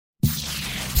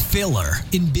Filler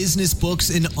in business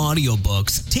books and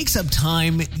audiobooks takes up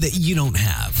time that you don't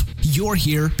have. You're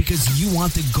here because you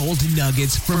want the golden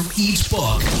nuggets from each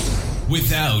book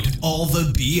without all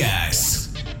the BS.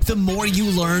 The more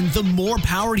you learn, the more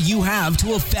power you have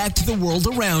to affect the world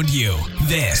around you.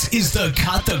 This is the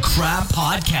Cut the Crap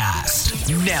Podcast.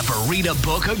 Never read a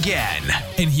book again.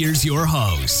 And here's your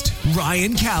host,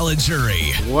 Ryan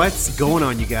Caligiuri. What's going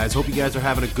on, you guys? Hope you guys are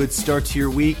having a good start to your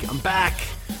week. I'm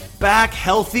back,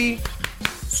 healthy,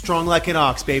 strong like an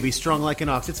ox, baby, strong like an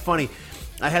ox. It's funny,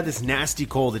 I had this nasty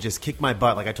cold that just kicked my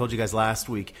butt, like I told you guys last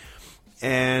week.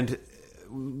 And a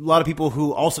lot of people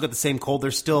who also got the same cold,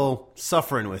 they're still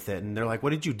suffering with it. And they're like,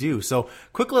 what did you do? So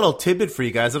quick little tidbit for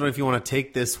you guys. I don't know if you want to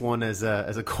take this one as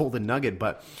a golden nugget,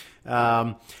 but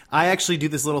I actually do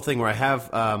this little thing where I have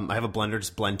a blender,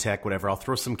 just Blendtec, whatever. I'll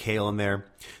throw some kale in there.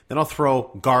 Then I'll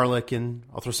throw garlic in.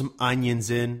 I'll throw some onions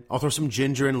in. I'll throw some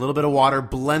ginger in, a little bit of water,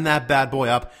 blend that bad boy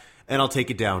up, and I'll take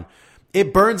it down.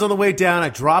 It burns on the way down. I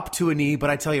drop to a knee, but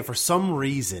I tell you, for some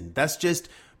reason, that's just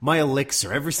my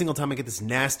elixir. Every single time I get this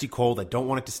nasty cold, I don't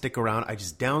want it to stick around. I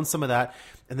just down some of that.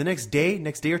 And the next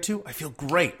day or two, I feel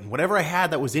great. And whatever I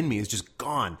had that was in me is just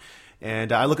gone.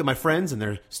 And I look at my friends and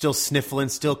they're still sniffling,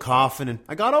 still coughing, and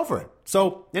I got over it.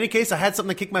 So in any case, I had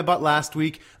something to kick my butt last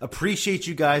week. Appreciate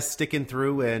you guys sticking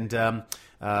through and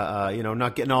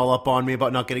not getting all up on me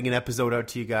about not getting an episode out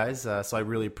to you guys. So I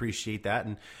really appreciate that.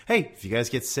 And hey, if you guys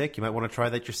get sick, you might want to try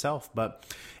that yourself. But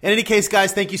in any case,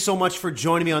 guys, thank you so much for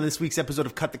joining me on this week's episode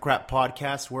of Cut the Crap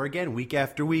Podcast, where again, week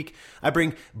after week, I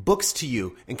bring books to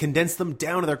you and condense them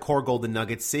down to their core golden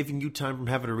nuggets, saving you time from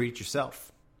having to read it yourself.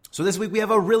 So this week we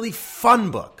have a really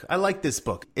fun book. I like this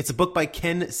book. It's a book by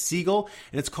Ken Segall,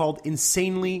 and it's called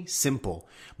Insanely Simple: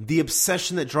 The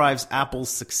Obsession That Drives Apple's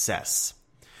Success.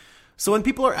 So when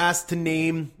people are asked to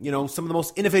name, some of the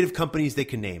most innovative companies they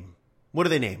can name, what do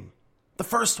they name? The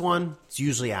first one is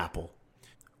usually Apple.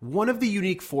 One of the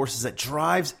unique forces that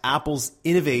drives Apple's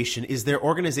innovation is their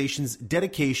organization's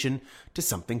dedication to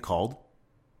something called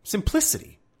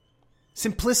simplicity.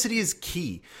 Simplicity is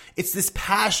key. It's this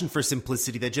passion for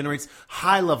simplicity that generates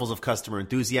high levels of customer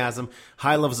enthusiasm,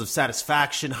 high levels of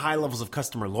satisfaction, high levels of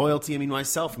customer loyalty.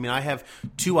 I have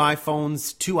 2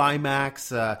 iPhones, 2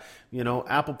 iMacs,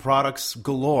 Apple products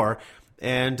galore.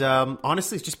 And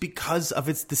honestly, it's just because of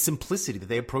the simplicity that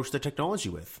they approach their technology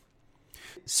with.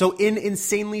 So in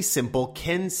Insanely Simple,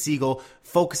 Ken Segall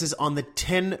focuses on the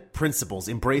 10 principles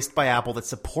embraced by Apple that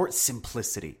support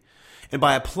simplicity. And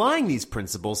by applying these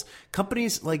principles,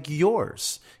 companies like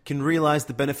yours can realize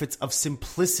the benefits of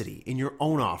simplicity in your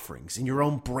own offerings, in your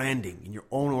own branding, in your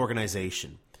own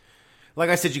organization. Like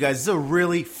I said, you guys, this is a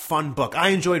really fun book. I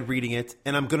enjoyed reading it,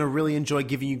 and I'm going to really enjoy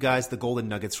giving you guys the golden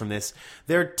nuggets from this.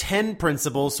 There are 10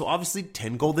 principles, so obviously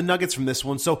 10 golden nuggets from this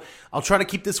one. So I'll try to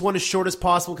keep this one as short as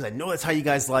possible because I know that's how you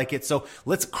guys like it. So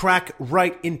let's crack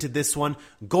right into this one.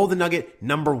 Golden nugget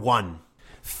number 1.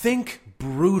 Think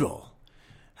brutal.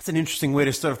 That's an interesting way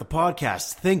to start off the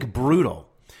podcast. Think brutal.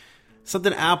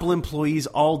 Something Apple employees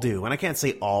all do. And I can't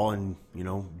say all and,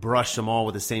 brush them all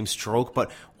with the same stroke.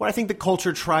 But what I think the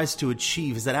culture tries to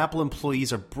achieve is that Apple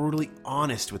employees are brutally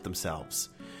honest with themselves.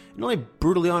 And not only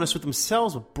brutally honest with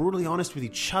themselves, but brutally honest with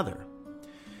each other.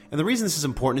 And the reason this is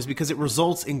important is because it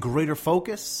results in greater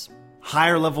focus,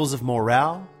 higher levels of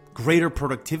morale, greater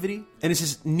productivity, and it's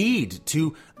this need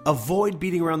to avoid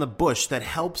beating around the bush that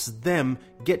helps them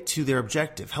get to their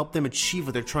objective, help them achieve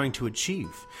what they're trying to achieve.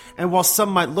 And while some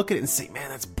might look at it and say, man,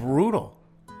 that's brutal,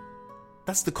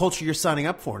 that's the culture you're signing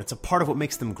up for, and it's a part of what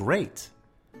makes them great.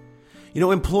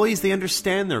 Employees, they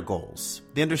understand their goals.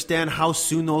 They understand how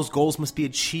soon those goals must be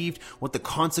achieved, what the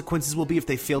consequences will be if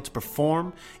they fail to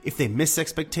perform, if they miss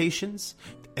expectations.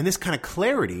 And this kind of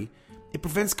clarity, it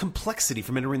prevents complexity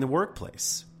from entering the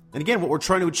workplace. And again, what we're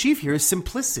trying to achieve here is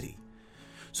simplicity.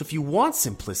 So if you want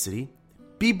simplicity,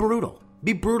 be brutal.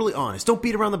 Be brutally honest. Don't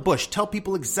beat around the bush. Tell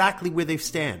people exactly where they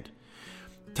stand.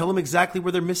 Tell them exactly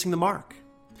where they're missing the mark.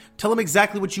 Tell them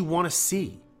exactly what you want to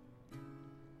see.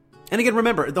 And again,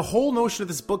 remember, the whole notion of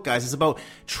this book, guys, is about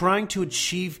trying to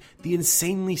achieve the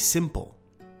insanely simple.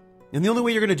 And the only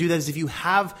way you're going to do that is if you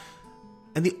have,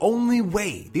 and the only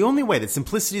way that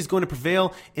simplicity is going to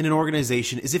prevail in an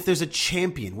organization is if there's a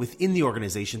champion within the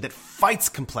organization that fights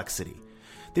complexity.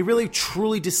 They really,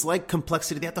 truly dislike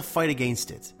complexity. They have to fight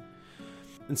against it.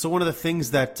 And so one of the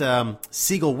things that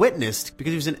Segall witnessed,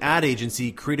 because he was an ad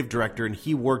agency creative director and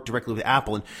he worked directly with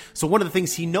Apple, and so one of the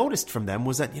things he noticed from them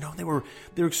was that, they were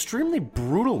extremely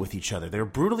brutal with each other. They were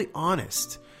brutally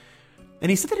honest. And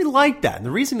he said that he liked that. And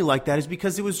the reason he liked that is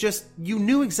because it was just, you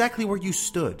knew exactly where you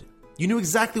stood. You knew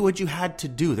exactly what you had to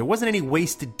do. There wasn't any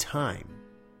wasted time.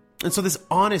 And so this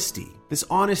honesty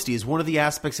is one of the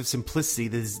aspects of simplicity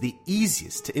that is the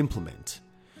easiest to implement.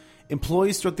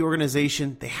 Employees throughout the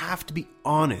organization, they have to be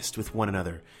honest with one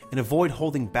another and avoid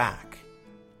holding back.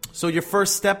 So your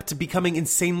first step to becoming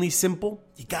insanely simple,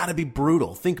 you gotta be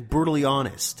brutal. Think brutally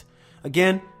honest.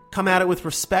 Again, come at it with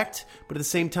respect, but at the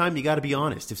same time, you gotta be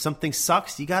honest. If something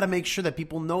sucks, you gotta make sure that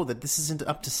people know that this isn't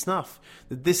up to snuff,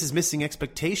 that this is missing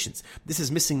expectations, this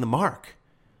is missing the mark.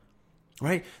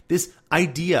 Right? This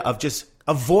idea of just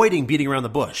avoiding beating around the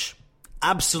bush,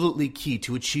 absolutely key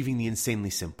to achieving the insanely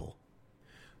simple.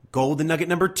 Golden nugget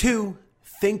number 2,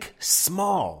 think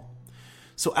small.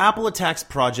 So Apple attacks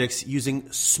projects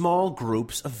using small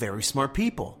groups of very smart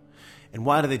people. And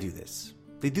why do they do this?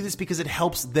 They do this because it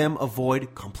helps them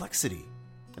avoid complexity.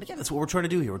 And again, that's what we're trying to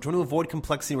do here. We're trying to avoid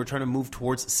complexity. We're trying to move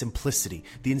towards simplicity,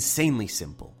 the insanely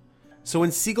simple. So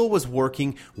when Siegel was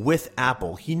working with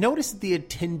Apple, he noticed that the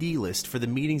attendee list for the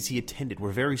meetings he attended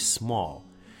were very small.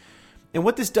 And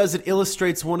what this does, it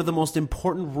illustrates one of the most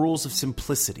important rules of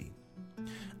simplicity.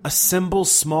 Assemble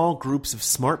small groups of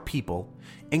smart people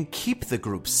and keep the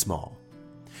groups small.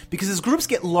 Because as groups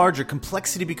get larger,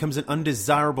 complexity becomes an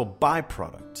undesirable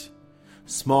byproduct.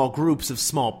 Small groups of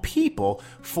small people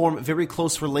form very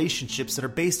close relationships that are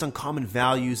based on common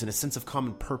values and a sense of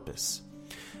common purpose.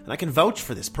 And I can vouch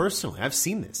for this personally. I've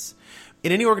seen this.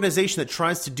 In any organization that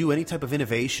tries to do any type of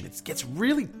innovation, it gets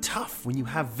really tough when you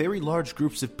have very large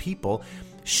groups of people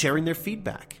sharing their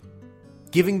feedback,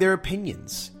 giving their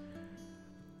opinions.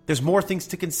 There's more things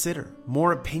to consider,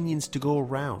 more opinions to go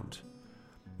around,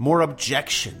 more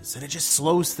objections, and it just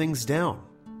slows things down.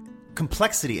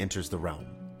 Complexity enters the realm.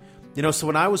 So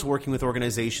when I was working with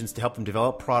organizations to help them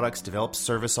develop products, develop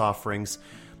service offerings,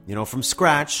 from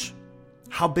scratch,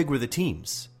 how big were the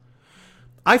teams?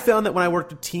 I found that when I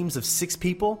worked with teams of 6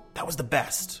 people, that was the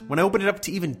best. When I opened it up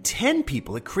to even 10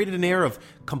 people, it created an air of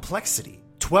complexity.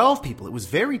 12 people, it was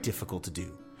very difficult to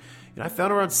do. And I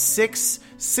found around 6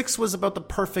 was about the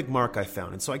perfect mark I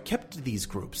found. And so I kept these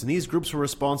groups. And these groups were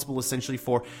responsible essentially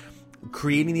for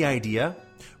creating the idea,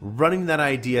 running that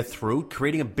idea through,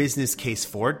 creating a business case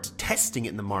for it, testing it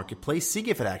in the marketplace, seeing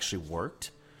if it actually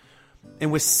worked.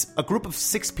 And with a group of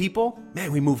 6 people,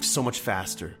 man, we moved so much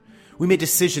faster. We made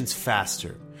decisions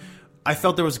faster. I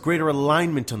felt there was greater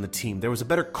alignment on the team. There was a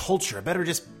better culture, a better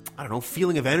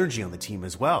feeling of energy on the team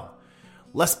as well.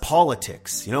 Less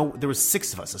politics. There was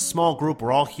 6 of us, a small group.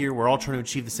 We're all here. We're all trying to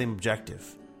achieve the same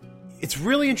objective. It's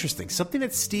really interesting. Something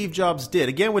that Steve Jobs did,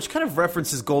 again, which kind of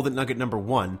references golden nugget number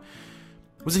 1,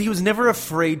 was that he was never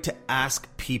afraid to ask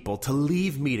people to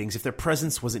leave meetings if their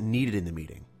presence wasn't needed in the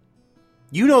meeting.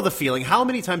 You know the feeling. How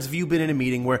many times have you been in a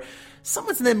meeting where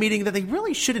someone's in that meeting that they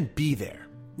really shouldn't be there?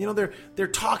 They're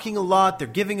talking a lot, they're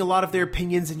giving a lot of their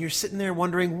opinions, and you're sitting there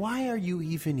wondering, why are you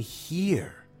even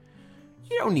here?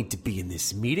 You don't need to be in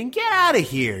this meeting. Get out of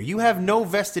here. You have no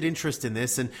vested interest in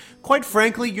this, and quite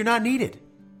frankly, you're not needed.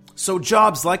 So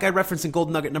Jobs, like I referenced in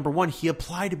golden nugget number 1, he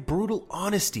applied brutal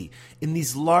honesty in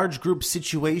these large group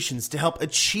situations to help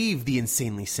achieve the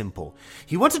insanely simple.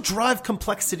 He wanted to drive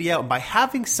complexity out, and by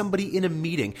having somebody in a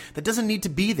meeting that doesn't need to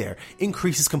be there,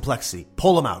 increases complexity.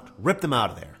 Pull them out. Rip them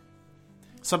out of there.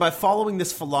 So by following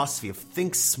this philosophy of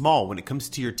think small when it comes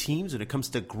to your teams, when it comes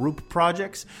to group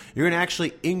projects, you're going to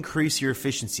actually increase your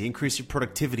efficiency, increase your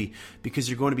productivity, because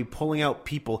you're going to be pulling out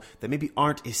people that maybe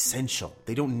aren't essential.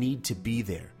 They don't need to be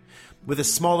there. With a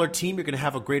smaller team, you're going to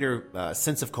have a greater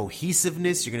sense of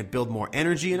cohesiveness. You're going to build more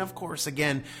energy. And of course,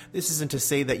 again, this isn't to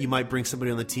say that you might bring somebody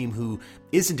on the team who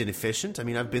isn't inefficient. I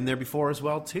mean, I've been there before as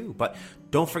well, too. But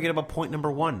don't forget about point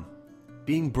number 1,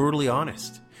 being brutally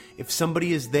honest. If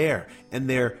somebody is there and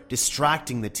they're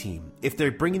distracting the team, if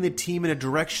they're bringing the team in a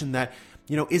direction that,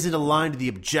 isn't aligned to the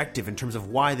objective in terms of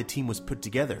why the team was put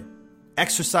together,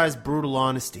 exercise brutal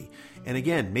honesty. And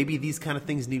again, maybe these kind of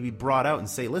things need to be brought out and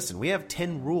say, listen, we have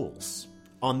 10 rules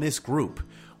on this group.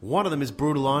 One of them is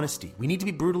brutal honesty. We need to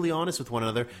be brutally honest with one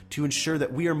another to ensure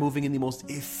that we are moving in the most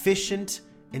efficient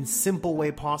and simple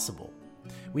way possible.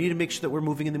 We need to make sure that we're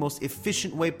moving in the most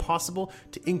efficient way possible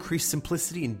to increase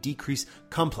simplicity and decrease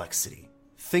complexity.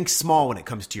 Think small when it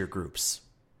comes to your groups.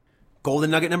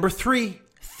 Golden nugget number 3,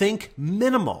 think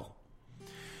minimal.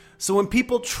 So when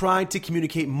people try to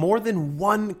communicate more than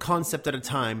one concept at a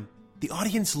time, the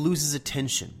audience loses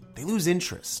attention. They lose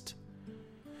interest.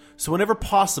 So whenever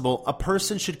possible, a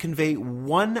person should convey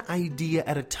one idea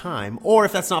at a time, or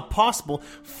if that's not possible,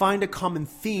 find a common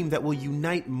theme that will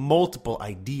unite multiple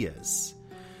ideas.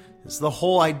 This is the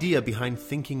whole idea behind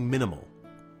thinking minimal.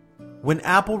 When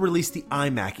Apple released the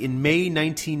iMac in May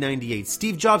 1998,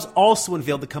 Steve Jobs also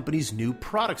unveiled the company's new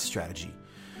product strategy,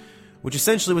 which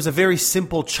essentially was a very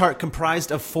simple chart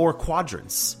comprised of 4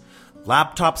 quadrants.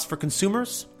 Laptops for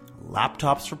consumers,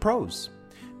 laptops for pros.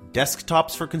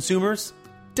 Desktops for consumers,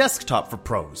 desktop for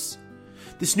pros.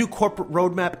 This new corporate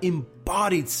roadmap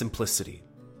embodied simplicity.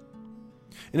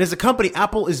 And as a company,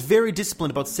 Apple is very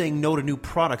disciplined about saying no to new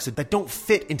products that don't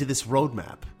fit into this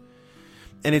roadmap.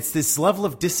 And it's this level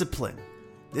of discipline.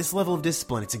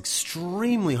 It's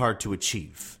extremely hard to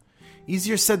achieve.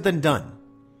 Easier said than done.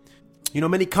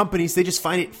 Many companies, they just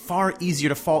find it far easier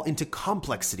to fall into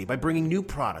complexity by bringing new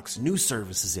products, new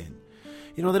services in.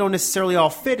 They don't necessarily all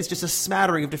fit. It's just a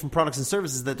smattering of different products and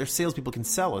services that their salespeople can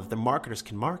sell or that their marketers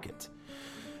can market.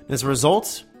 And as a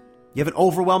result, you have an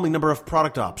overwhelming number of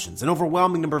product options, an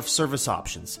overwhelming number of service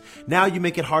options. Now you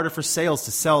make it harder for sales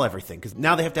to sell everything because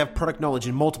now they have to have product knowledge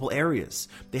in multiple areas.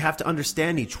 They have to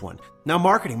understand each one. Now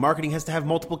marketing has to have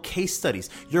multiple case studies.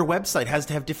 Your website has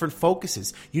to have different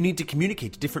focuses. You need to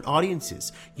communicate to different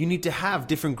audiences. You need to have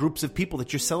different groups of people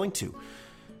that you're selling to.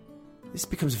 This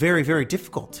becomes very, very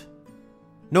difficult.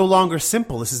 No longer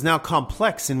simple. This is now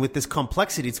complex, and with this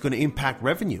complexity, it's going to impact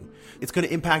revenue. It's going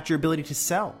to impact your ability to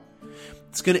sell.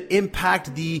 It's going to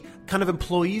impact the kind of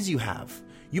employees you have.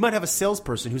 You might have a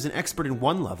salesperson who's an expert in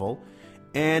one level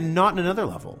and not in another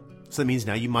level. So that means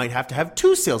now you might have to have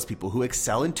two salespeople who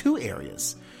excel in two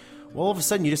areas. Well, all of a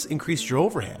sudden, you just increased your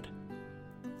overhead.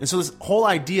 And so this whole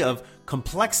idea of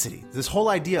complexity, this whole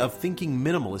idea of thinking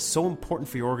minimal is so important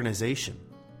for your organization.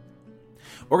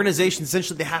 Organizations,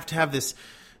 essentially, they have to have this,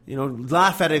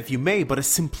 laugh at it if you may, but a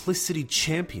simplicity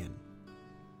champion.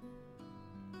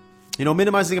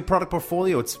 Minimizing a product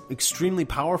portfolio, it's extremely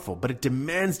powerful, but it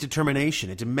demands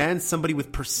determination. It demands somebody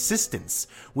with persistence,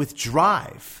 with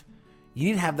drive. You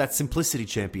need to have that simplicity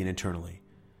champion internally.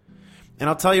 And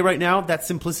I'll tell you right now, that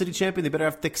simplicity champion, they better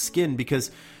have thick skin,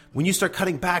 because when you start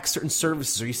cutting back certain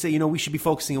services, or you say, we should be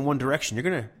focusing in one direction, you're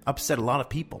going to upset a lot of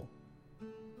people.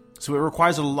 So it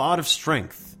requires a lot of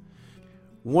strength.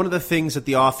 One of the things that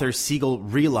the author Siegel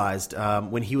realized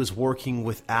when he was working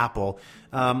with Apple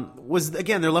was,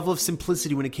 again, their level of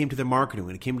simplicity when it came to their marketing,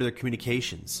 when it came to their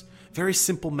communications. Very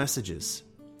simple messages.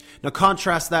 Now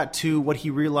contrast that to what he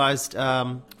realized,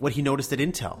 what he noticed at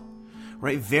Intel.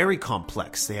 Right? Very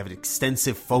complex. They have an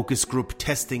extensive focus group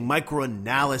testing,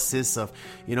 microanalysis of,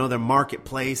 their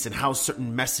marketplace and how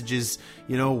certain messages,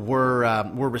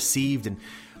 were received. And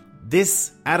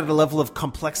this added a level of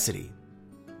complexity.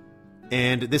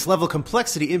 And this level of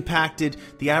complexity impacted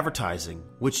the advertising,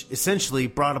 which essentially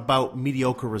brought about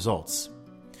mediocre results.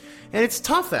 And it's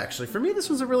tough, actually. For me, this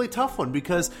was a really tough one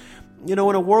because, in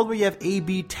a world where you have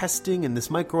A/B testing and this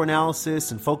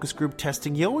microanalysis and focus group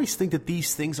testing, you always think that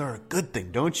these things are a good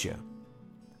thing, don't you?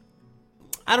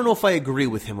 I don't know if I agree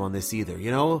with him on this either,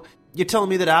 You're telling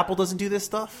me that Apple doesn't do this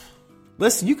stuff?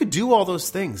 Listen, you could do all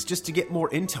those things just to get more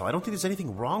intel. I don't think there's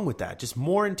anything wrong with that. Just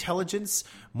more intelligence,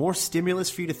 more stimulus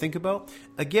for you to think about.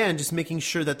 Again, just making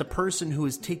sure that the person who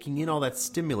is taking in all that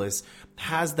stimulus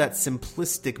has that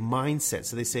simplistic mindset.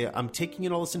 So they say, I'm taking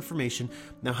in all this information.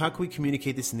 Now, how can we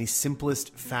communicate this in the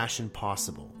simplest fashion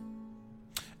possible?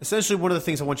 Essentially, one of the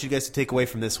things I want you guys to take away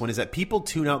from this one is that people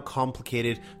tune out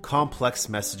complicated, complex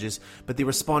messages, but they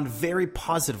respond very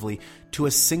positively to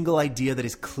a single idea that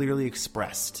is clearly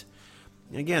expressed.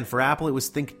 Again, for Apple, it was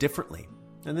think differently.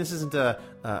 And this isn't a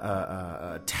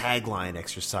tagline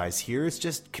exercise here. It's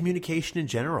just communication in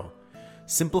general.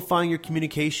 Simplifying your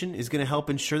communication is going to help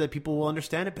ensure that people will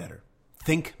understand it better.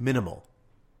 Think minimal.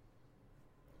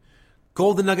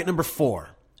 Golden nugget number 4.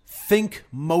 Think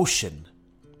motion.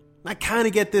 I kind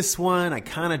of get this one. I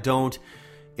kind of don't.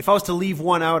 If I was to leave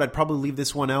one out, I'd probably leave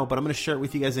this one out, but I'm going to share it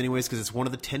with you guys anyways because it's one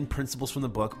of the 10 principles from the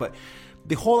book. But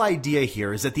the whole idea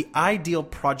here is that the ideal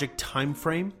project time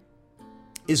frame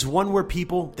is one where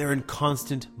people, they're in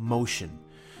constant motion.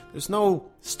 There's no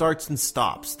starts and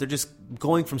stops. They're just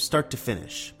going from start to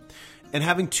finish. And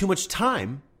having too much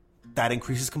time, that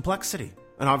increases complexity.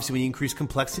 And obviously when you increase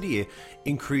complexity,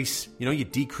 you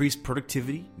decrease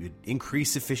productivity, you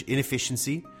increase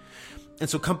inefficiency. And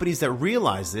so companies that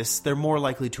realize this, they're more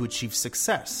likely to achieve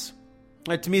success.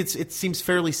 To me, it seems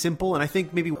fairly simple, and I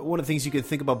think maybe one of the things you can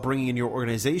think about bringing in your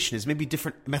organization is maybe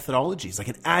different methodologies, like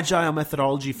an agile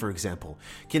methodology, for example,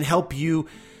 can help you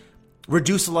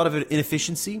reduce a lot of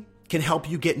inefficiency, can help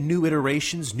you get new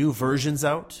iterations, new versions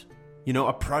out.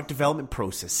 A product development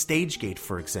process, StageGate,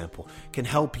 for example, can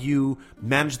help you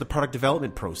manage the product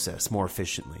development process more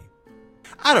efficiently.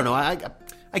 I don't know,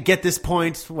 I get this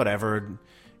point, whatever.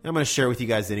 I'm going to share it with you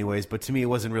guys anyways, but to me, it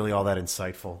wasn't really all that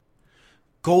insightful.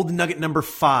 Golden nugget number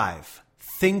 5,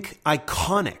 think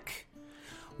iconic.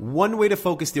 One way to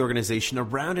focus the organization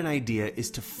around an idea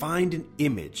is to find an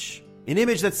image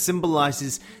that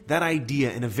symbolizes that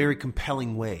idea in a very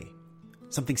compelling way.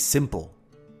 Something simple,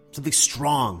 something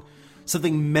strong,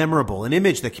 something memorable, an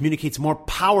image that communicates more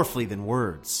powerfully than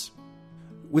words.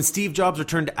 When Steve Jobs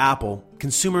returned to Apple,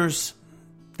 consumers,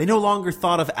 they no longer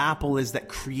thought of Apple as that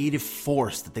creative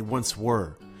force that they once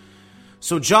were.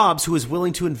 So Jobs, who was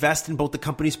willing to invest in both the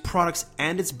company's products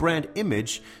and its brand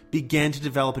image, began to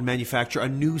develop and manufacture a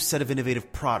new set of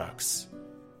innovative products.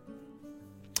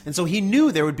 And so he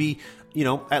knew there would be,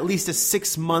 at least a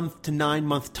 6-month to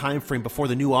 9-month time frame before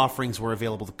the new offerings were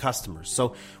available to customers.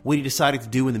 So what he decided to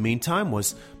do in the meantime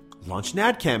was launch an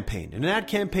ad campaign, and an ad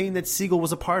campaign that Siegel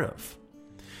was a part of.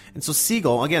 And so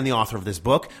Siegel, again, the author of this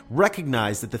book,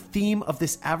 recognized that the theme of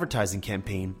this advertising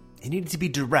campaign, it needed to be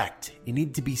direct. It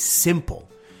needed to be simple.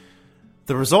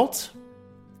 The result?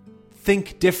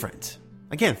 Think Different.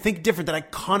 Again, Think Different,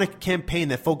 that iconic campaign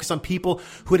that focused on people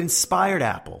who had inspired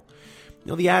Apple.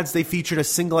 The ads, they featured a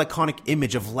single iconic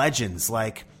image of legends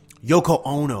like Yoko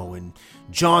Ono and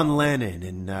John Lennon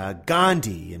and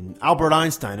Gandhi and Albert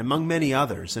Einstein, among many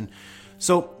others. And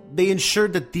so they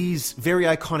ensured that these very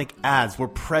iconic ads were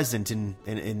present and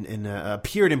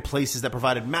appeared in places that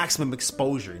provided maximum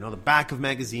exposure. The back of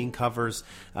magazine covers,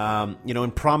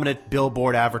 in prominent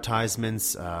billboard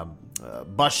advertisements,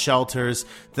 bus shelters,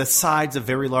 the sides of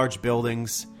very large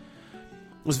buildings.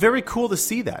 It was very cool to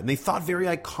see that, and they thought very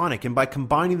iconic. And by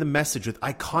combining the message with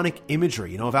iconic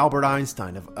imagery, of Albert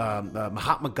Einstein, of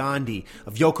Mahatma Gandhi,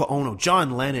 of Yoko Ono,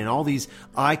 John Lennon, all these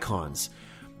icons,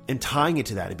 and tying it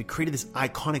to that, it created this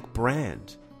iconic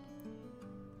brand.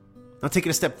 Now, take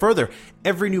it a step further,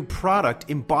 every new product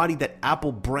embodied that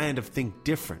Apple brand of Think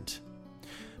Different.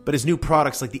 But as new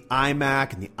products like the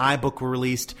iMac and the iBook were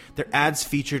released, their ads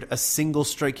featured a single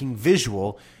striking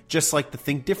visual, just like the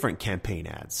Think Different campaign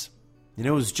ads. It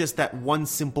was just that one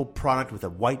simple product with a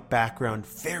white background,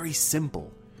 very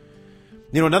simple.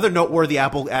 Another noteworthy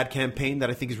Apple ad campaign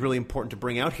that I think is really important to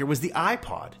bring out here was the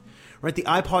iPod, right? The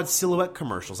iPod silhouette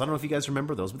commercials. I don't know if you guys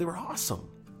remember those, but they were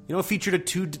awesome. It featured a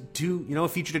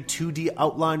 2D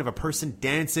outline of a person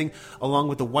dancing along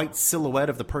with the white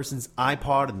silhouette of the person's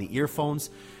iPod and the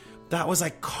earphones. That was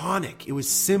iconic. It was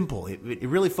simple. It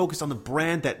really focused on the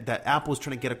brand that Apple was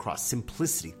trying to get across.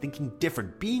 Simplicity, thinking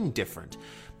different, being different.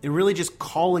 And really just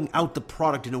calling out the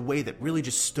product in a way that really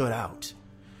just stood out.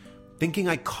 Thinking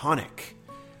iconic.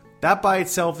 That by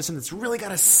itself is something that's really got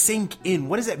to sink in.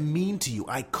 What does that mean to you,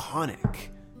 iconic?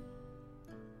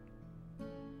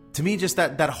 To me, just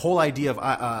that whole idea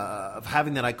of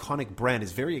having that iconic brand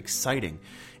is very exciting.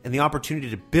 And the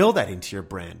opportunity to build that into your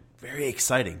brand, very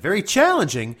exciting. Very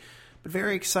challenging, but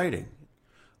very exciting.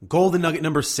 Golden nugget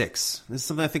number 6. This is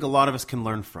something I think a lot of us can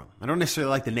learn from. I don't necessarily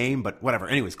like the name, but whatever.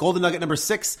 Anyways, golden nugget number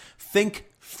 6, think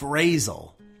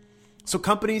phrasal. So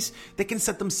companies, they can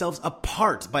set themselves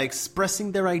apart by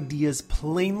expressing their ideas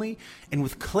plainly and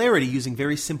with clarity using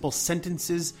very simple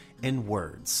sentences and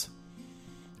words.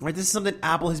 Right, this is something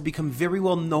Apple has become very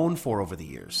well known for over the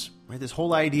years. Right, this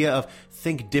whole idea of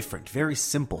think different, very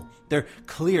simple. They're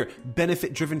clear,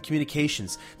 benefit-driven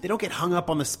communications. They don't get hung up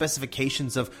on the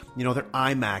specifications of, their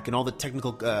iMac and all the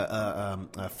technical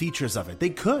features of it.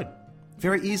 They could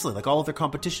very easily, like all of their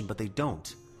competition, but they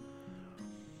don't.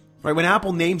 Right, when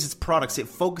Apple names its products, it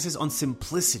focuses on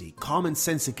simplicity, common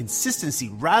sense, and consistency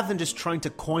rather than just trying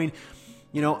to coin,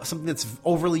 something that's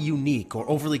overly unique or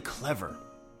overly clever.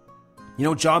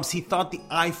 Jobs, he thought the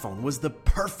iPhone was the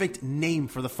perfect name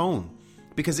for the phone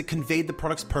because it conveyed the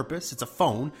product's purpose. It's a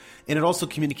phone, and it also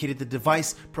communicated the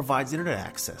device provides internet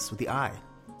access with the i.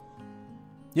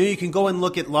 You can go and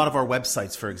look at a lot of our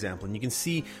websites, for example, and you can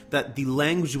see that the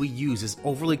language we use is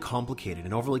overly complicated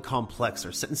and overly complex.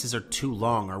 Our sentences are too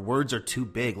long. Our words are too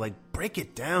big. Break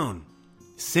it down.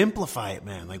 Simplify it,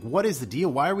 man. What is the deal?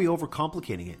 Why are we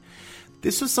overcomplicating it?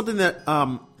 This was something that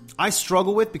I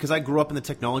struggle with because I grew up in the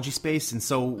technology space, and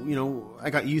so,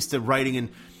 I got used to writing in,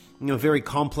 very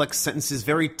complex sentences,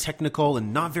 very technical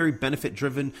and not very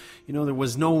benefit-driven. There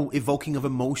was no evoking of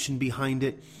emotion behind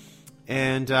it.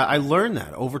 And I learned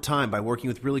that over time by working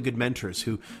with really good mentors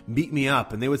who beat me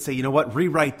up, and they would say,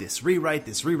 rewrite this.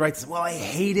 Well, I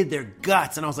hated their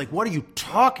guts, and I was like, what are you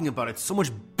talking about? It's so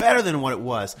much better than what it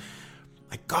was.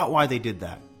 I got why they did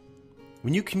that.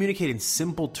 When you communicate in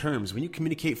simple terms, when you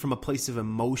communicate from a place of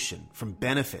emotion, from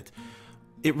benefit,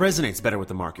 it resonates better with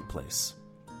the marketplace.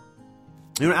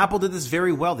 Apple did this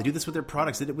very well. They do this with their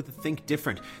products. They did it with the Think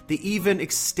Different. They even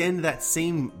extend that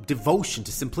same devotion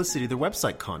to simplicity to their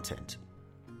website content.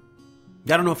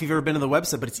 I don't know if you've ever been to the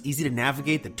website, but it's easy to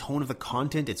navigate. The tone of the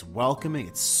content, it's welcoming,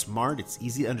 it's smart, it's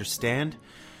easy to understand.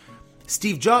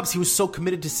 Steve Jobs, he was so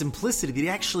committed to simplicity that he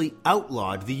actually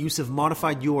outlawed the use of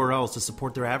modified URLs to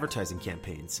support their advertising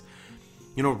campaigns.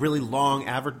 really long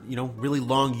really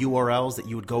long URLs that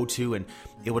you would go to, and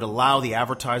it would allow the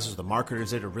advertisers, the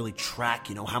marketers there to really track,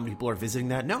 how many people are visiting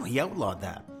that. No, he outlawed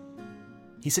that.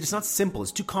 He said it's not simple,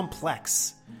 it's too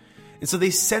complex. And so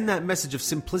they send that message of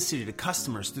simplicity to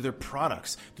customers through their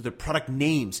products, through their product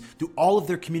names, through all of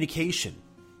their communication.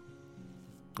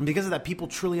 And because of that, people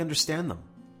truly understand them.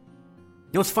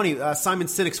 It's funny, Simon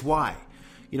Sinek's Why.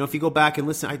 If you go back and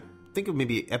listen, I think of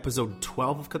maybe episode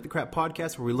 12 of Cut the Crap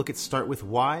podcast where we look at Start With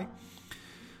Why.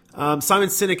 Simon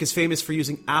Sinek is famous for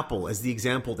using Apple as the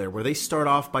example there, where they start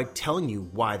off by telling you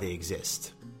why they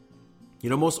exist.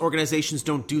 Most organizations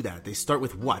don't do that. They start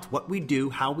with what we do,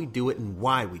 how we do it, and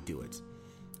why we do it.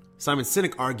 Simon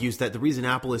Sinek argues that the reason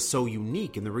Apple is so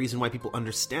unique and the reason why people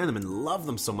understand them and love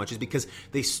them so much is because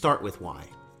they start with why.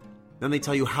 Then they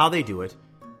tell you how they do it,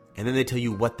 and then they tell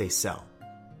you what they sell.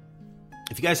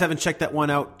 If you guys haven't checked that one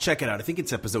out, check it out. I think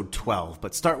it's episode 12,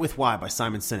 but Start With Why by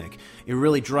Simon Sinek. It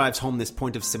really drives home this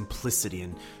point of simplicity,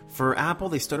 and for Apple,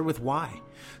 they started with why.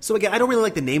 So again, I don't really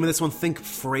like the name of this one, Think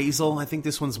Phrasal. I think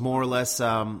this one's more or less,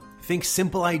 think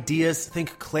simple ideas,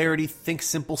 think clarity, think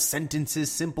simple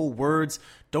sentences, simple words.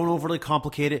 Don't overly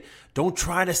complicate it. Don't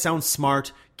try to sound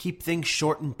smart. Keep things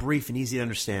short and brief and easy to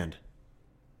understand.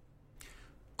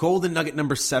 Golden nugget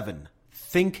number 7,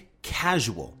 think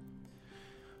casual.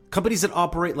 Companies that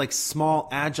operate like small,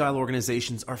 agile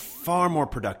organizations are far more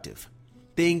productive.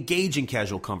 They engage in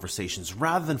casual conversations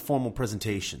rather than formal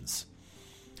presentations.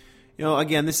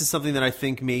 Again, this is something that I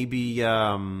think maybe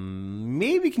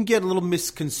can get a little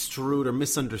misconstrued or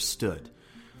misunderstood.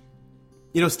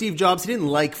 Steve Jobs, he didn't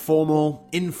like formal,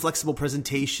 inflexible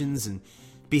presentations and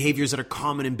behaviors that are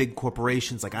common in big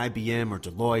corporations like IBM or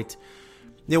Deloitte.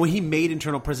 When he made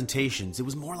internal presentations, it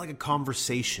was more like a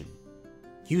conversation.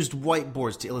 He used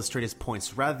whiteboards to illustrate his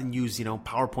points rather than use,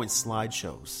 PowerPoint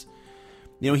slideshows.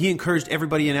 He encouraged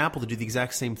everybody in Apple to do the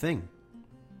exact same thing.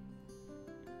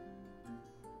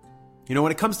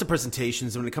 When it comes to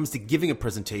presentations, when it comes to giving a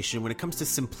presentation, when it comes to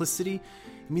simplicity,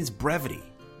 it means brevity.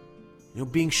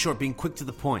 Being short, being quick to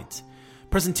the point.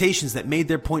 Presentations that made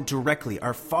their point directly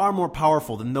are far more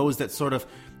powerful than those that sort of,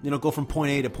 go from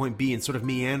point A to point B and sort of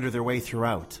meander their way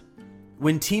throughout.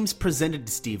 When teams presented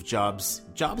to Steve Jobs,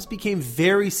 Jobs became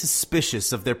very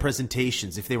suspicious of their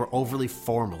presentations if they were overly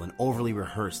formal and overly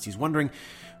rehearsed. He's wondering,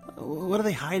 what are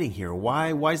they hiding here?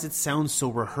 Why does it sound so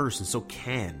rehearsed and so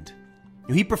canned?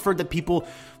 He preferred that people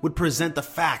would present the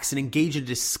facts and engage in a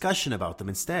discussion about them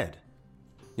instead.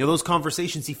 Those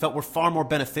conversations he felt were far more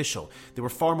beneficial. They were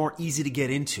far more easy to get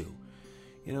into.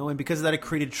 And because of that, it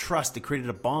created trust, it created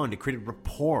a bond, it created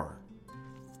rapport.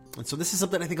 And so this is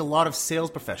something I think a lot of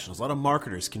sales professionals, a lot of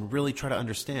marketers can really try to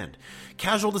understand.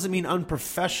 Casual doesn't mean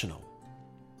unprofessional.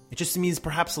 It just means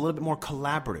perhaps a little bit more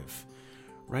collaborative,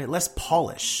 right? Less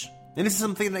polish. And this is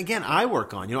something that, again, I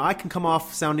work on. I can come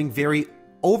off sounding very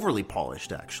overly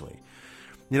polished, actually.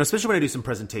 Especially when I do some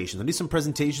presentations. I do some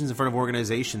presentations in front of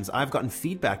organizations. I've gotten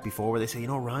feedback before where they say,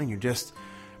 Ryan, you're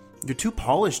too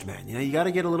polished, man. You got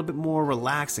to get a little bit more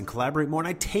relaxed and collaborate more. And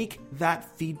I take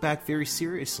that feedback very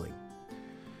seriously.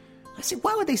 I said,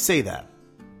 why would they say that?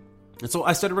 And so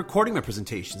I started recording my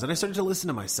presentations and I started to listen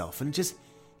to myself, and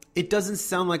it doesn't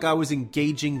sound like I was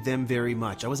engaging them very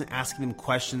much. I wasn't asking them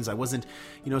questions. I wasn't,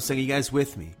 saying, are you guys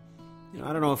with me?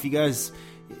 I don't know if you guys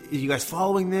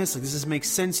following this? Like, does this make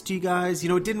sense to you guys?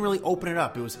 It didn't really open it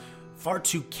up. It was far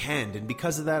too canned. And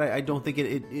because of that, I don't think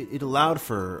it allowed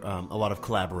for a lot of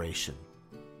collaboration.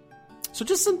 So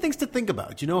just some things to think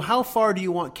about. How far do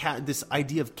you want this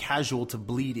idea of casual to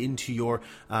bleed into your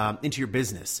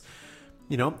business?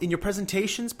 In your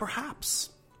presentations, perhaps.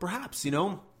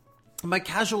 By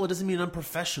casual, it doesn't mean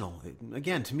unprofessional.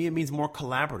 Again, to me, it means more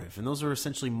collaborative. And those are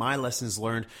essentially my lessons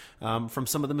learned from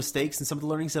some of the mistakes and some of the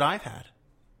learnings that I've had.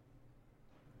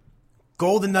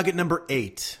 Golden nugget number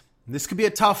 8. This could be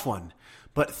a tough one,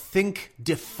 but think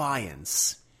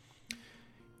defiance.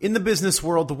 In the business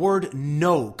world, the word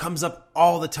no comes up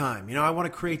all the time. I want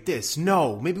to create this.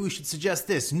 No. Maybe we should suggest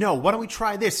this. No. Why don't we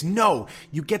try this? No.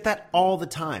 You get that all the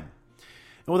time.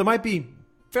 And while there might be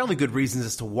fairly good reasons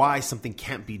as to why something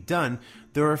can't be done,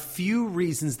 there are a few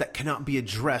reasons that cannot be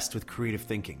addressed with creative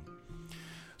thinking.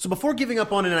 So before giving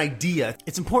up on an idea,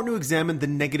 it's important to examine the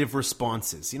negative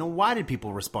responses. Why did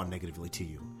people respond negatively to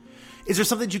you? Is there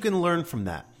something you can learn from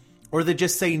that? Or they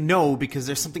just say no because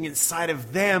there's something inside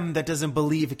of them that doesn't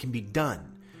believe it can be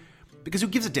done? Because who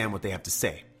gives a damn what they have to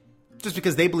say? Just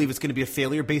because they believe it's going to be a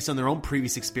failure based on their own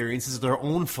previous experiences, their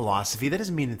own philosophy, that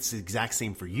doesn't mean it's the exact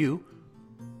same for you.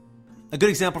 A good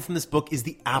example from this book is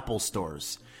the Apple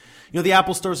stores. The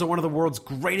Apple stores are one of the world's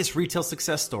greatest retail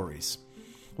success stories.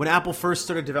 When Apple first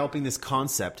started developing this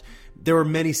concept, there were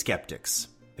many skeptics.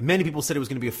 And many people said it was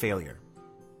going to be a failure.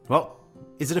 Well,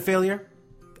 is it a failure?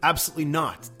 Absolutely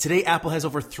not. Today, Apple has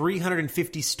over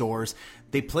 350 stores.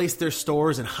 They place their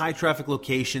stores in high traffic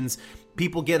locations.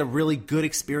 People get a really good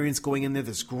experience going in there.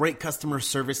 There's great customer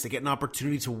service. They get an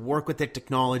opportunity to work with their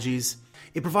technologies.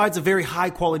 It provides a very high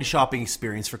quality shopping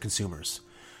experience for consumers.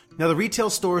 Now, the retail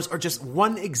stores are just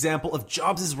one example of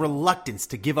Jobs' reluctance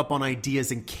to give up on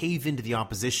ideas and cave into the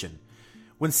opposition.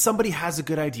 When somebody has a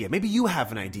good idea, maybe you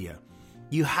have an idea,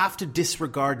 you have to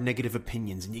disregard negative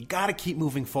opinions and you gotta keep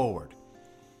moving forward.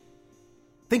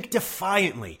 Think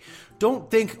defiantly. Don't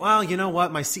think, well, you know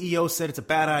what, my CEO said it's a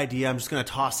bad idea, I'm just going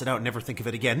to toss it out and never think of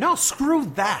it again. No, screw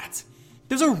that.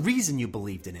 There's a reason you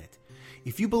believed in it.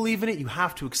 If you believe in it, you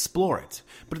have to explore it.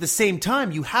 But at the same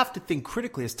time, you have to think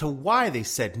critically as to why they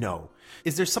said no.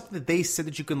 Is there something that they said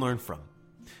that you can learn from?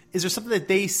 Is there something that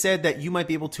they said that you might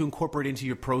be able to incorporate into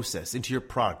your process, into your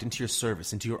product, into your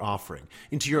service, into your offering,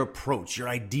 into your approach, your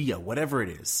idea, whatever it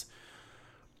is?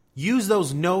 Use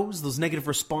those no's, those negative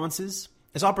responses,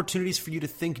 as opportunities for you to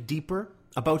think deeper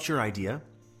about your idea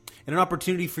and an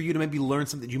opportunity for you to maybe learn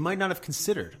something that you might not have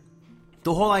considered.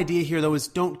 The whole idea here, though, is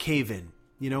don't cave in.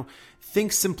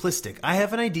 Think simplistic. I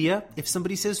have an idea. If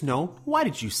somebody says no, why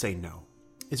did you say no?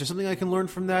 Is there something I can learn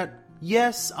from that?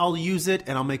 Yes, I'll use it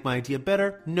and I'll make my idea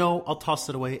better. No, I'll toss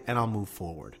it away and I'll move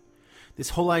forward. This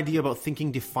whole idea about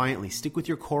thinking defiantly, stick with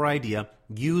your core idea,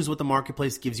 use what the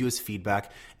marketplace gives you as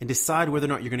feedback, and decide whether or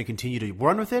not you're going to continue to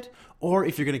run with it or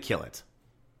if you're going to kill it.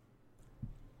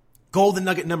 Golden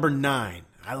nugget number 9.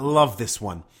 I love this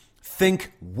one.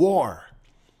 Think war.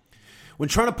 When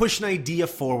trying to push an idea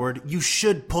forward, you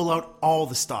should pull out all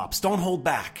the stops. Don't hold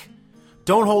back.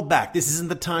 Don't hold back. This isn't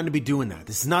the time to be doing that.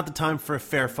 This is not the time for a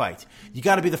fair fight. You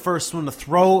got to be the first one to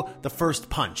throw the first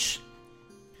punch.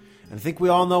 And I think we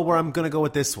all know where I'm going to go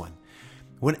with this one.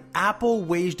 When Apple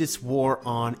waged its war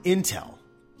on Intel,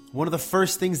 one of the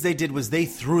first things they did was they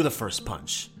threw the first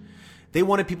punch. They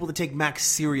wanted people to take Mac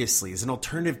seriously as an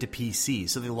alternative to PCs,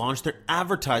 so they launched their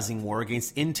advertising war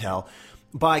against Intel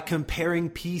by comparing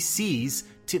PCs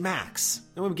to Macs.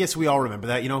 And I guess we all remember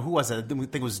that. Who was that? I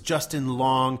think it was Justin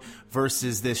Long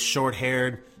versus this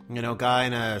short-haired, guy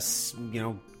in a,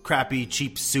 crappy,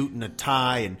 cheap suit and a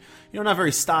tie and, not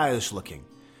very stylish looking.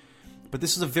 But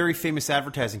this was a very famous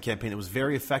advertising campaign that was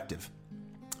very effective.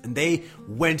 And they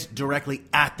went directly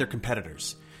at their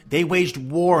competitors. They waged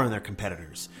war on their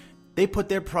competitors. They put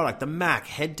their product, the Mac,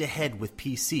 head-to-head with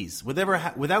PCs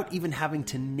without even having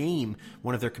to name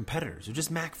one of their competitors. It was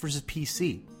just Mac versus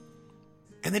PC.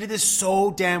 And they did this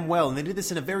so damn well, and they did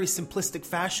this in a very simplistic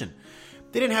fashion.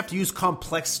 They didn't have to use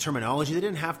complex terminology. They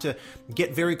didn't have to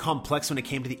get very complex when it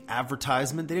came to the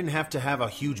advertisement. They didn't have to have a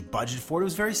huge budget for it. It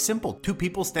was very simple. 2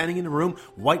 people standing in a room,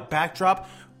 white backdrop,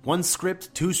 1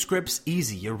 script, 2 scripts,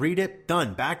 easy. You read it,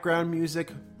 done. Background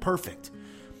music, perfect.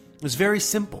 It was very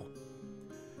simple.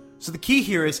 So the key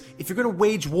here is, if you're going to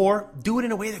wage war, do it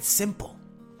in a way that's simple.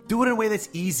 Do it in a way that's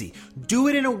easy. Do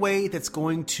it in a way that's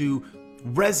going to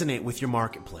resonate with your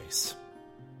marketplace.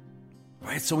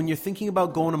 Right? So when you're thinking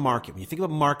about going to market, when you think about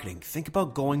marketing, think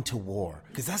about going to war.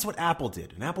 Because that's what Apple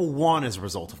did. And Apple won as a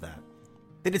result of that.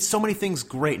 They did so many things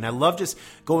great. And I love just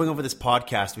going over this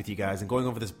podcast with you guys and going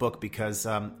over this book because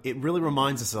it really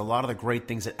reminds us of a lot of the great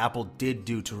things that Apple did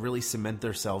do to really cement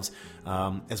themselves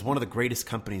as one of the greatest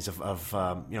companies of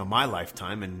my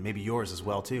lifetime and maybe yours as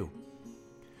well too.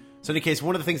 So in any case,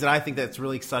 one of the things that I think that's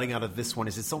really exciting out of this one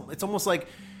is it's almost like,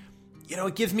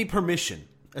 it gives me permission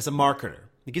as a marketer.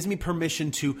 It gives me permission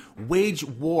to wage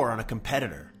war on a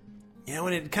competitor.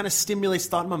 And it kind of stimulates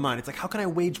thought in my mind. It's like, how can I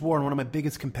wage war on one of my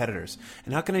biggest competitors?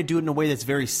 And how can I do it in a way that's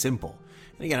very simple?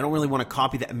 And again, I don't really want to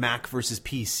copy that Mac versus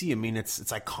PC. I mean, it's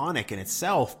iconic in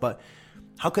itself, but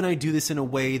how can I do this in a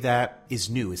way that is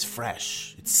new, is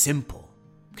fresh, it's simple,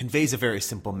 conveys a very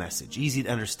simple message, easy to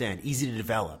understand, easy to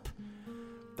develop?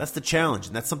 That's the challenge,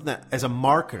 and that's something that, as a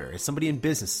marketer, as somebody in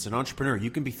business, as an entrepreneur, you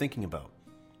can be thinking about.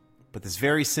 But this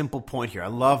very simple point here, I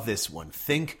love this one.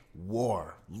 Think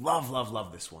war. Love, love,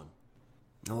 love this one.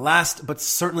 And last, but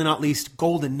certainly not least,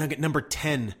 golden nugget number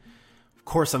 10. Of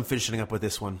course, I'm finishing up with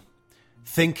this one.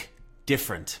 Think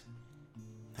different.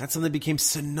 That's something that became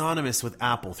synonymous with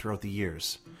Apple throughout the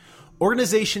years.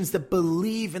 Organizations that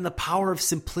believe in the power of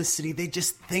simplicity, they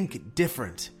just think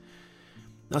different.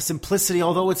 Now, simplicity,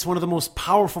 although it's one of the most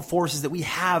powerful forces that we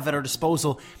have at our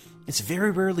disposal, it's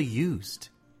very rarely used.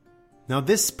 Now,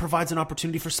 this provides an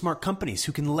opportunity for smart companies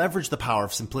who can leverage the power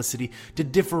of simplicity to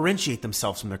differentiate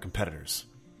themselves from their competitors.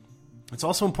 It's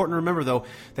also important to remember, though,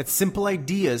 that simple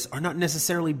ideas are not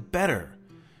necessarily better.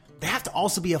 They have to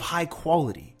also be of high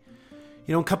quality.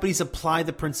 Companies apply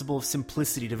the principle of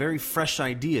simplicity to very fresh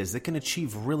ideas that can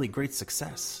achieve really great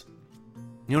success.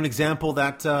 An example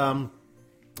that I'm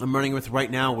running with right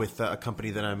now with a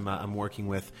company that I'm working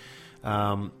with.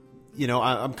 I'm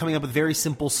coming up with very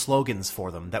simple slogans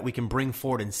for them that we can bring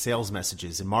forward in sales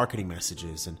messages and marketing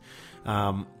messages. And,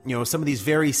 some of these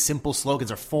very simple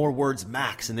slogans are 4 words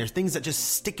max, and they're things that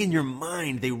just stick in your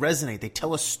mind. They resonate. They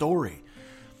tell a story.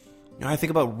 I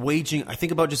think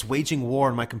about just waging war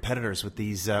on my competitors with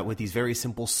these very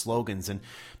simple slogans, and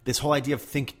this whole idea of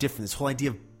think different, this whole idea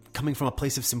of coming from a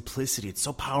place of simplicity. It's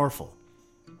so powerful.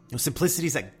 Simplicity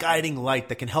is that guiding light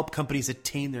that can help companies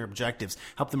attain their objectives,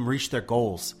 help them reach their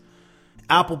goals.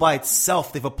 Apple by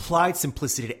itself, they've applied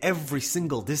simplicity to every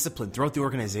single discipline throughout the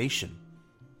organization.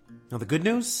 Now the good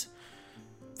news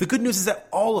is that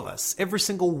all of us, every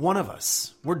single one of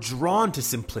us, we're drawn to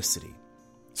simplicity.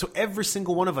 So every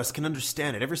single one of us can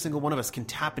understand it. Every single one of us can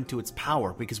tap into its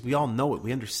power because we all know it.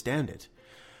 We understand it.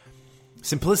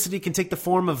 Simplicity can take the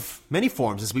form of many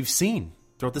forms, as we've seen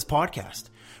throughout this podcast,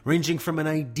 ranging from an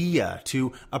idea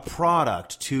to a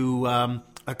product to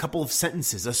a couple of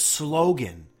sentences, a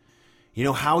slogan,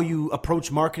 how you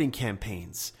approach marketing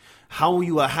campaigns, how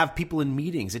you have people in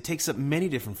meetings. It takes up many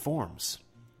different forms.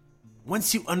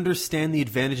 Once you understand the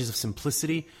advantages of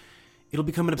simplicity, it'll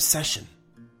become an obsession.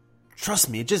 Trust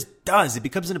me, it just does. It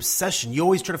becomes an obsession. You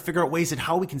always try to figure out ways in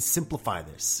how we can simplify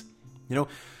this.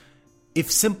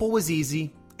 If simple was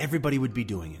easy, everybody would be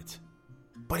doing it.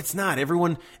 But it's not.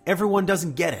 Everyone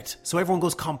doesn't get it. So everyone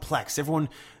goes complex. Everyone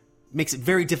makes it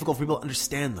very difficult for people to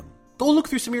understand them. Go look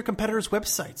through some of your competitors'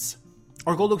 websites.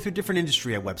 Or go look through different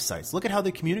industry websites. Look at how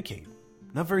they communicate.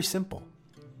 Not very simple.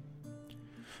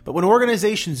 But when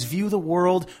organizations view the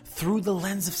world through the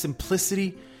lens of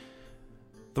simplicity,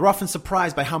 they're often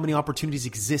surprised by how many opportunities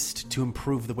exist to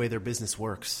improve the way their business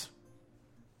works.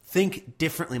 Think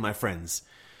differently, my friends.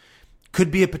 Could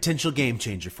be a potential game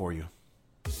changer for you.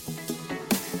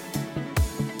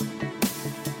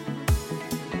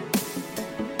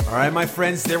 All right, my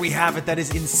friends, there we have it. That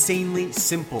is Insanely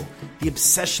Simple, The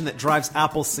Obsession That Drives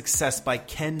Apple's Success by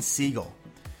Ken Siegel.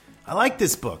 I like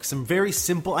this book. Some very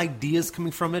simple ideas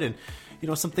coming from it, and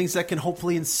some things that can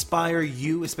hopefully inspire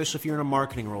you, especially if you're in a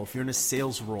marketing role, if you're in a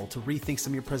sales role, to rethink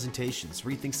some of your presentations,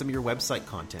 rethink some of your website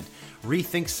content,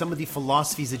 rethink some of the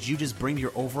philosophies that you just bring to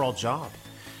your overall job.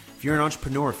 If you're an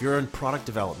entrepreneur, if you're in product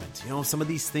development, some of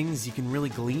these things you can really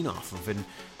glean off of and,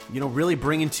 really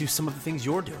bring into some of the things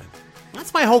you're doing.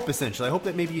 That's my hope, essentially. I hope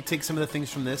that maybe you take some of the things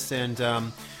from this and,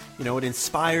 it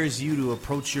inspires you to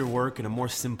approach your work in a more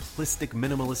simplistic,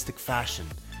 minimalistic fashion.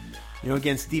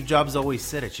 Again, Steve Jobs always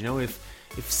said it,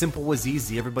 if simple was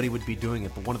easy, everybody would be doing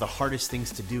it. But one of the hardest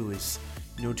things to do is,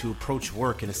 to approach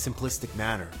work in a simplistic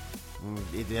manner.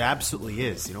 It absolutely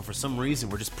is. For some reason,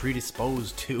 we're just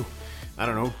predisposed to,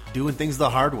 doing things the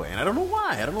hard way. And I don't know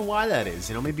why. I don't know why that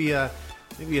is. Maybe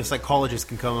a psychologist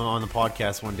can come on the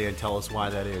podcast one day and tell us why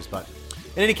that is. But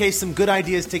in any case, some good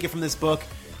ideas. Take it from this book.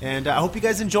 And I hope you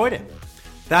guys enjoyed it.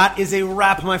 That is a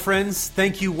wrap, my friends.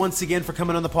 Thank you once again for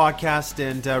coming on the podcast,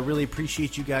 and really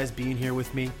appreciate you guys being here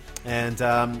with me. And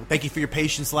thank you for your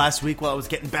patience last week while I was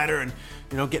getting better and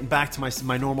getting back to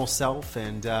my normal self.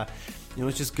 And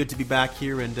it's just good to be back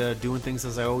here and doing things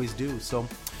as I always do. So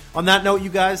on that note, you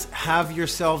guys, have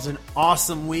yourselves an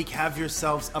awesome week. Have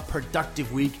yourselves a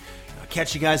productive week. I'll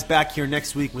catch you guys back here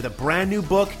next week with a brand new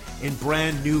book and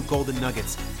brand new golden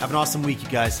nuggets. Have an awesome week, you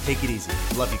guys. Take it easy.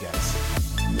 Love you guys.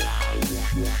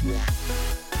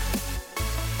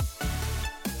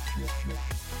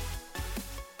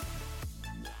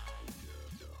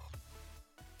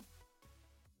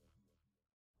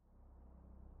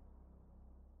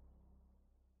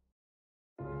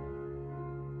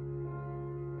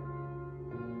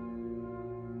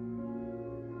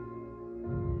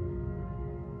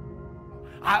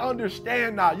 I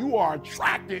understand now you are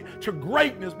attracted to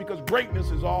greatness because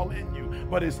greatness is all in you.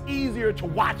 But it's easier to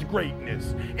watch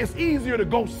greatness. It's easier to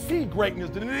go see greatness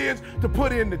than it is to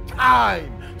put in the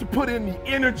time, to put in the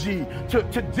energy,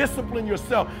 to discipline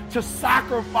yourself, to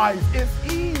sacrifice.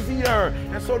 It's easier.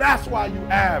 And so that's why you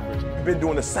average. You've been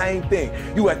doing the same thing.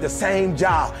 You at the same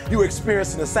job. You're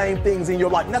experiencing the same things in your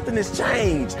life. Nothing has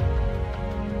changed.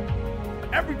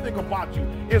 Everything about you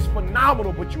is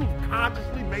phenomenal, but you've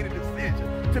consciously made a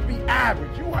decision to be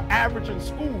average. You are average in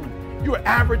school. You are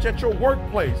average at your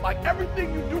workplace. Like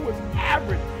everything you do is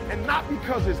average, and not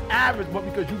because it's average, but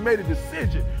because you made a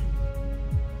decision.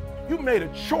 You made a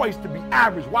choice to be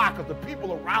average. Why? Because the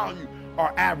people around you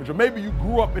are average. Or maybe you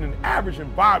grew up in an average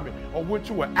environment, or went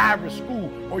to an average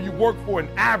school, or you work for an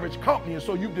average company, and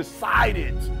so you've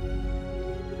decided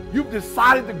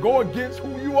to go against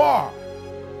who you are.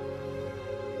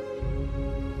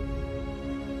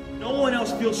 No one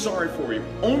else feels sorry for you.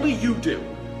 Only you do.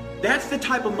 That's the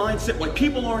type of mindset why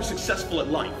people aren't successful at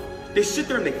life. They sit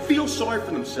there and they feel sorry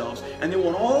for themselves and they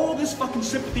want all this fucking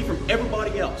sympathy from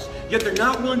everybody else. Yet they're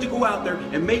not willing to go out there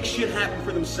and make shit happen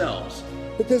for themselves.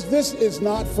 Because this is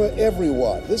not for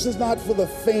everyone. This is not for the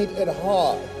faint at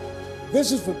heart.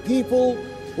 This is for people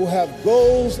who have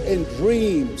goals and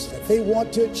dreams that they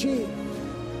want to achieve.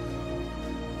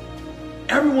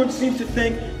 Everyone seems to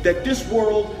think that this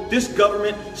world, this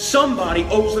government, somebody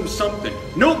owes them something.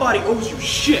 Nobody owes you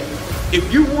shit.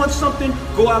 If you want something,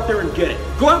 go out there and get it.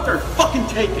 Go out there and fucking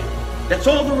take it. That's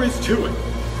all there is to it.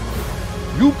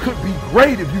 You could be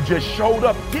great if you just showed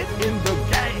up. Get in the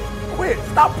game. Quit.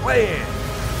 Stop playing.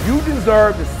 You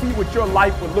deserve to see what your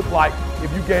life would look like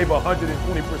if you gave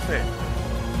 120%.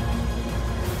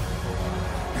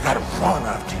 You gotta run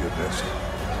after your destiny.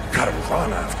 You gotta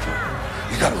run after it.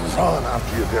 You gotta run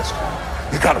after your destiny.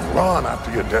 You gotta run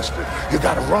after your destiny. You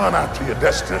gotta run after your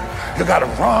destiny. You gotta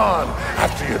run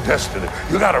after your destiny.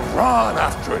 You gotta run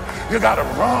after it. You gotta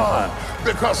run,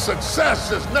 because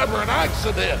success is never an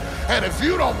accident. And if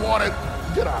you don't want it,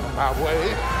 get out of my way.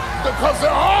 Because there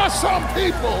are some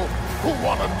people who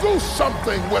want to do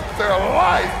something with their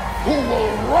life who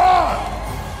will run